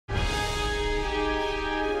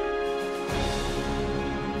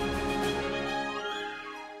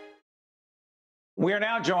We are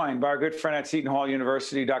now joined by our good friend at Seton Hall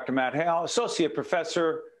University, Dr. Matt Hale, Associate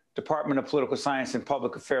Professor, Department of Political Science and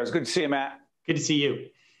Public Affairs. Good to see you, Matt. Good to see you.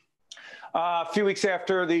 A few weeks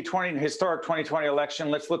after the historic 2020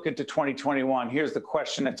 election, let's look into 2021. Here's the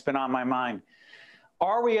question that's been on my mind.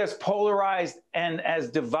 Are we as polarized and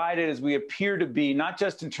as divided as we appear to be, not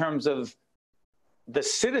just in terms of the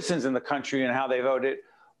citizens in the country and how they voted,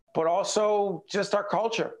 but also just our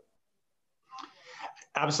culture?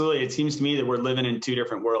 Absolutely. It seems to me that we're living in two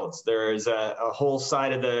different worlds. There is a whole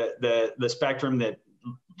side of the spectrum that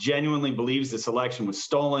genuinely believes this election was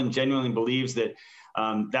stolen, genuinely believes that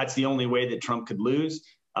that's the only way that Trump could lose.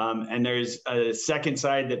 And there's a second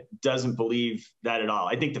side that doesn't believe that at all.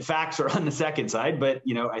 I think the facts are on the second side, but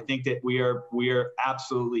I think that we are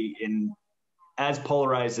absolutely as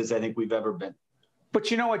polarized as I think we've ever been.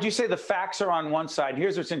 But you know what? You say the facts are on one side.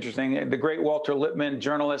 Here's what's interesting. The great Walter Lippmann,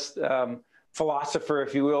 journalist, philosopher,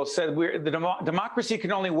 if you will, said democracy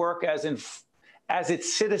can only work as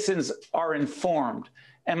its citizens are informed.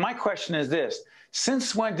 And my question is this: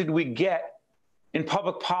 since when did we get in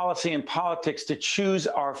public policy and politics to choose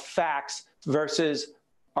our facts versus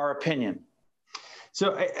our opinion?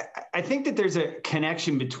 So I think that there's a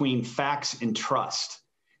connection between facts and trust.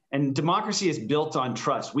 And democracy is built on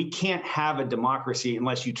trust. We can't have a democracy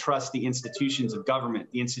unless you trust the institutions of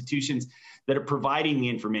government, the institutions that are providing the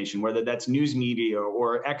information, whether that's news media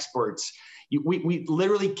or experts. We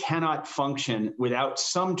literally cannot function without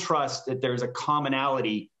some trust that there's a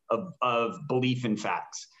commonality of belief in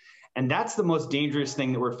facts. And that's the most dangerous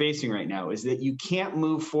thing that we're facing right now, is that you can't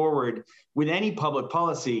move forward with any public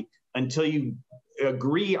policy until you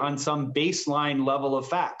agree on some baseline level of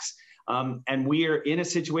facts. And we are in a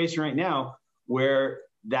situation right now where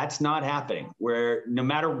that's not happening, where no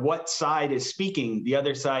matter what side is speaking, the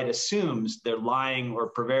other side assumes they're lying or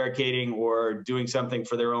prevaricating or doing something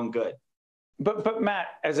for their own good. But Matt,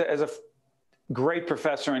 as a great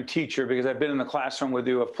professor and teacher, because I've been in the classroom with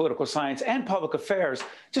you of political science and public affairs,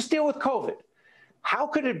 just deal with COVID. How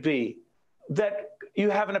could it be that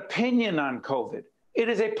you have an opinion on COVID? It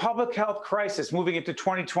is a public health crisis moving into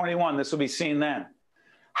 2021. This will be seen then.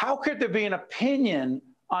 How could there be an opinion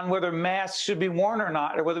on whether masks should be worn or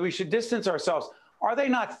not, or whether we should distance ourselves? Are they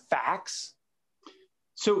not facts?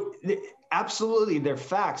 So absolutely, they're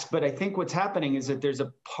facts. But I think what's happening is that there's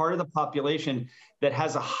a part of the population that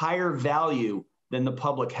has a higher value than the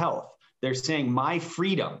public health. They're saying my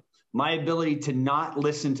freedom, my ability to not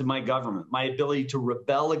listen to my government, my ability to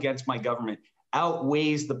rebel against my government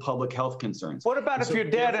outweighs the public health concerns. What about if you're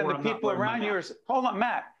dead and the people around you are, hold on,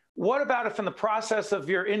 Matt. What about if in the process of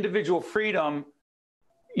your individual freedom,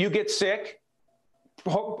 you get sick,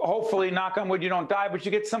 hopefully, knock on wood, you don't die, but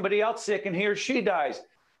you get somebody else sick and he or she dies?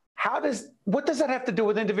 What does that have to do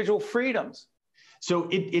with individual freedoms? So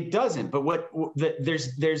it doesn't, but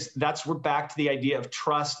we're back to the idea of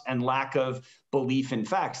trust and lack of belief in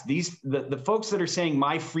facts. The folks that are saying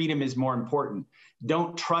my freedom is more important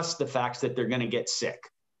don't trust the facts that they're going to get sick.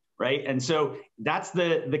 Right. And so that's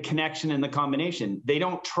the connection and the combination. They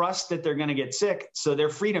don't trust that they're going to get sick, so their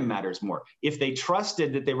freedom matters more. If they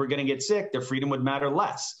trusted that they were going to get sick, their freedom would matter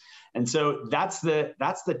less. And so that's the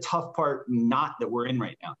tough part that we're in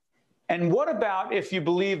right now. And what about if you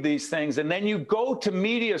believe these things and then you go to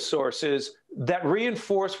media sources that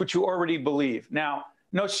reinforce what you already believe? Now,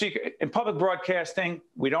 no secret, in public broadcasting,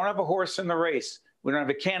 we don't have a horse in the race. We don't have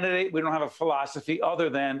a candidate. We don't have a philosophy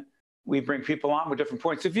other than we bring people on with different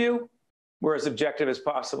points of view. We're as objective as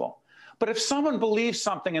possible. But if someone believes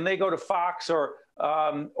something and they go to Fox or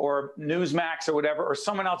Newsmax or whatever, or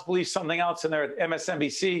someone else believes something else and they're at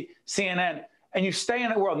MSNBC, CNN, and you stay in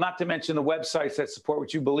that world, not to mention the websites that support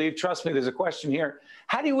what you believe, trust me, there's a question here.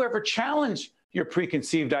 How do you ever challenge your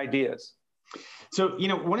preconceived ideas? So,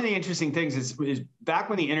 one of the interesting things is back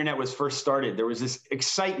when the internet was first started, there was this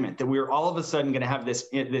excitement that we were all of a sudden going to have this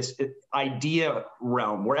idea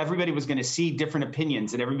realm where everybody was going to see different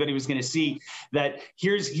opinions and everybody was going to see that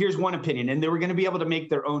here's one opinion and they were going to be able to make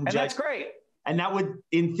their own judgment. And that's great. And that would,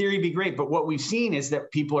 in theory, be great. But what we've seen is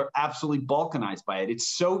that people are absolutely balkanized by it. It's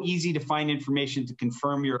so easy to find information to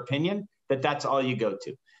confirm your opinion that's all you go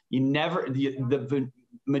to. The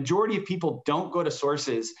majority of people don't go to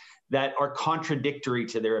sources that are contradictory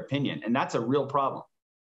to their opinion. And that's a real problem.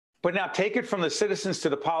 But now take it from the citizens to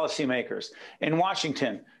the policymakers. In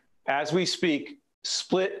Washington, as we speak,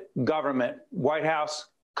 split government, White House,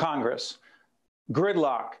 Congress,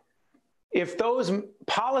 gridlock. If those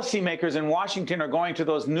policymakers in Washington are going to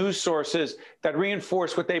those news sources that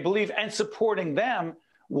reinforce what they believe and supporting them,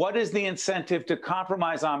 what is the incentive to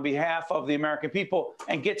compromise on behalf of the American people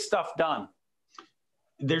and get stuff done?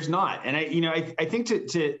 There's not. And I think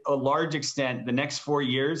to a large extent, the next 4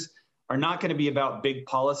 years are not going to be about big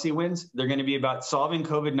policy wins. They're going to be about solving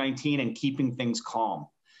COVID-19 and keeping things calm.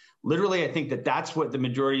 Literally, I think that that's what the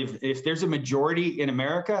majority of, if there's a majority in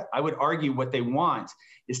America, I would argue what they want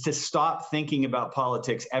is to stop thinking about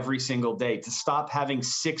politics every single day, to stop having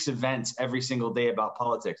 6 events every single day about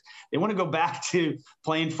politics. They want to go back to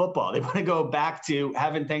playing football. They want to go back to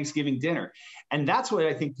having Thanksgiving dinner. And that's what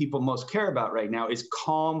I think people most care about right now is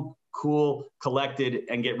calm, cool, collected,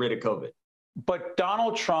 and get rid of COVID. But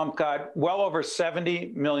Donald Trump got well over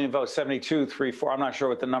 70 million votes, 72, 3, 4. I'm not sure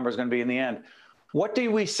what the number is going to be in the end. What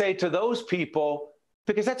do we say to those people?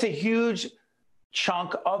 Because that's a huge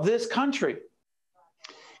chunk of this country.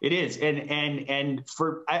 It is. And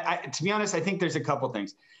for to be honest, I think there's a couple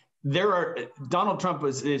things. Donald Trump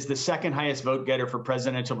is the second highest vote getter for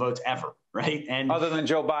presidential votes ever, right? And other than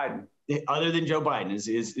Joe Biden. Other than Joe Biden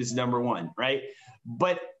is number one, right?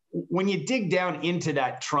 But when you dig down into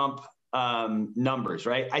that Trump numbers,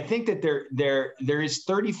 right? I think that there is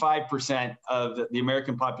 35% of the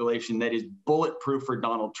American population that is bulletproof for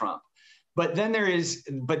Donald Trump. But then there is,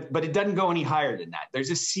 but it doesn't go any higher than that. There's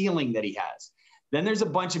a ceiling that he has. Then there's a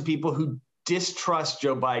bunch of people who distrust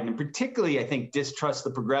Joe Biden, and particularly, I think, distrust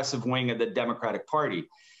the progressive wing of the Democratic Party.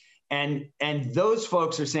 And those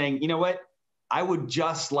folks are saying, you know what? I would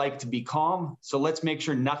just like to be calm. So let's make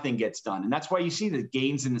sure nothing gets done. And that's why you see the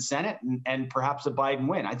gains in the Senate and perhaps a Biden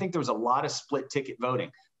win. I think there was a lot of split ticket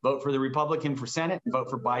voting. Vote for the Republican for Senate and vote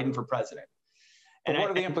for Biden for president. And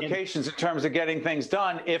what are the implications in terms of getting things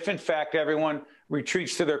done if, in fact, everyone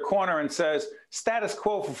retreats to their corner and says status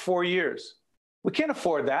quo for 4 years? We can't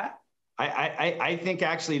afford that. I think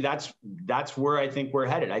actually that's where I think we're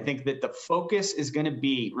headed. I think that the focus is going to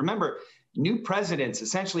be, remember, new presidents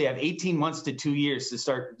essentially have 18 months to 2 years to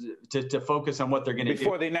start to focus on what they're going to do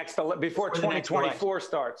before 2024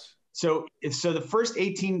 starts. So the first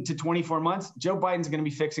 18 to 24 months, Joe Biden's going to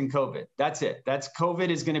be fixing COVID. That's it. That's COVID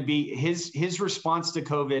is going to be his response to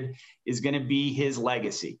COVID is going to be his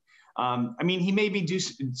legacy. I mean, he maybe do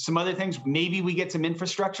some other things. Maybe we get some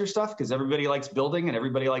infrastructure stuff because everybody likes building and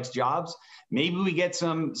everybody likes jobs. Maybe we get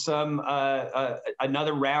some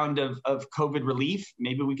another round of COVID relief.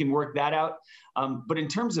 Maybe we can work that out. But in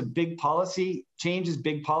terms of big policy changes,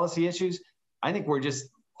 big policy issues, I think we're just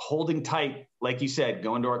holding tight, like you said,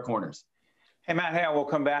 going to our corners. Hey, Matt Hale, we'll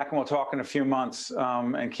come back and we'll talk in a few months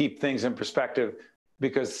and keep things in perspective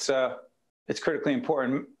because it's critically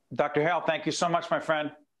important. Dr. Hale, thank you so much, my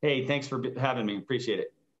friend. Hey, thanks for having me. Appreciate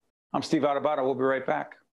it. I'm Steve Adubato. We'll be right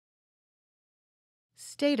back.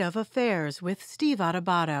 State of Affairs with Steve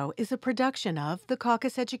Adubato is a production of the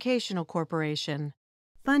Caucus Educational Corporation.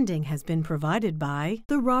 Funding has been provided by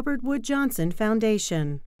the Robert Wood Johnson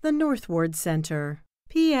Foundation, the North Ward Center,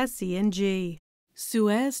 PSE&G,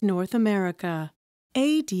 Suez North America,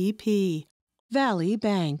 ADP, Valley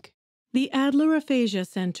Bank, the Adler Aphasia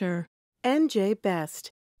Center, NJ Best,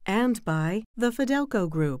 and by the Fidelco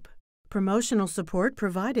Group. Promotional support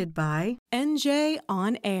provided by NJ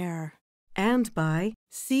On Air and by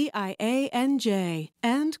CIANJ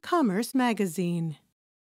and Commerce Magazine.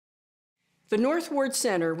 The North Ward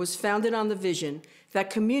Center was founded on the vision that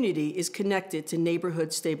community is connected to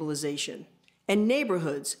neighborhood stabilization, and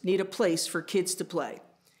neighborhoods need a place for kids to play.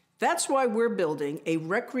 That's why we're building a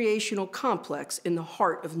recreational complex in the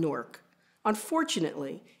heart of Newark.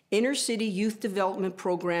 Unfortunately, inner-city youth development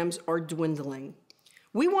programs are dwindling.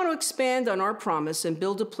 We want to expand on our promise and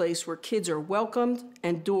build a place where kids are welcomed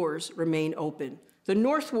and doors remain open. The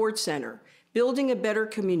North Ward Center, building a better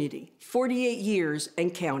community, 48 years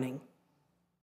and counting.